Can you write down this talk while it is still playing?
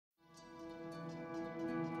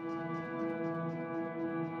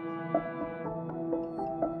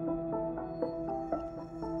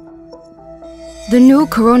The new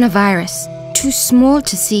coronavirus, too small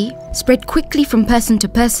to see, spread quickly from person to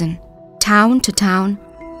person, town to town,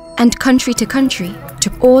 and country to country,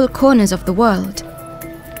 to all corners of the world.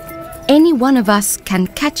 Any one of us can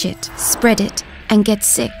catch it, spread it, and get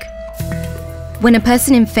sick. When a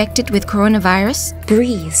person infected with coronavirus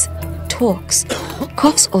breathes, talks,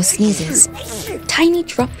 coughs or sneezes, tiny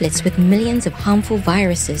droplets with millions of harmful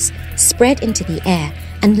viruses spread into the air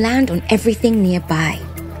and land on everything nearby.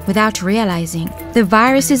 Without realizing, the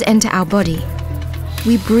viruses enter our body.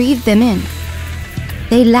 We breathe them in.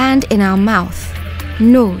 They land in our mouth,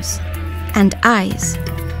 nose, and eyes.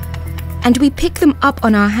 And we pick them up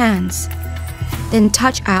on our hands, then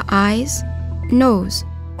touch our eyes, nose,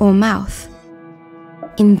 or mouth.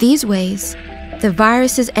 In these ways, the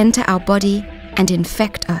viruses enter our body and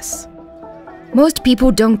infect us. Most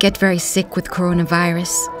people don't get very sick with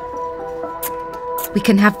coronavirus. We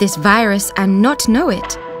can have this virus and not know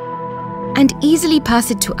it, and easily pass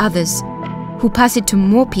it to others, who pass it to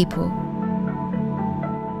more people.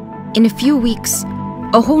 In a few weeks,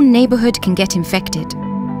 a whole neighborhood can get infected.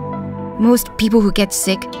 Most people who get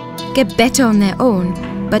sick get better on their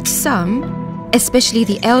own, but some, especially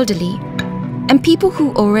the elderly, and people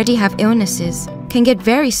who already have illnesses, can get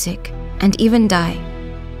very sick and even die.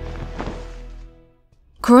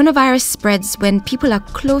 Coronavirus spreads when people are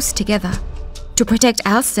close together. To protect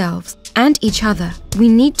ourselves and each other, we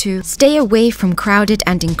need to stay away from crowded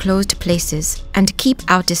and enclosed places and keep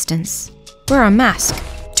our distance. Wear a mask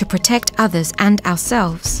to protect others and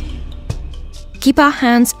ourselves. Keep our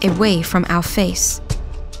hands away from our face.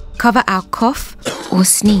 Cover our cough or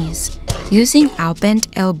sneeze using our bent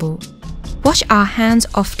elbow. Wash our hands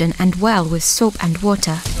often and well with soap and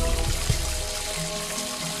water.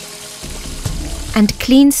 And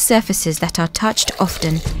clean surfaces that are touched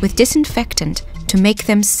often with disinfectant to make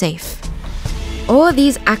them safe. All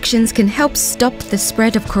these actions can help stop the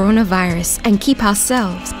spread of coronavirus and keep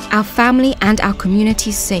ourselves, our family, and our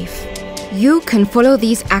communities safe. You can follow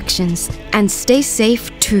these actions and stay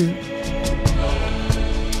safe too.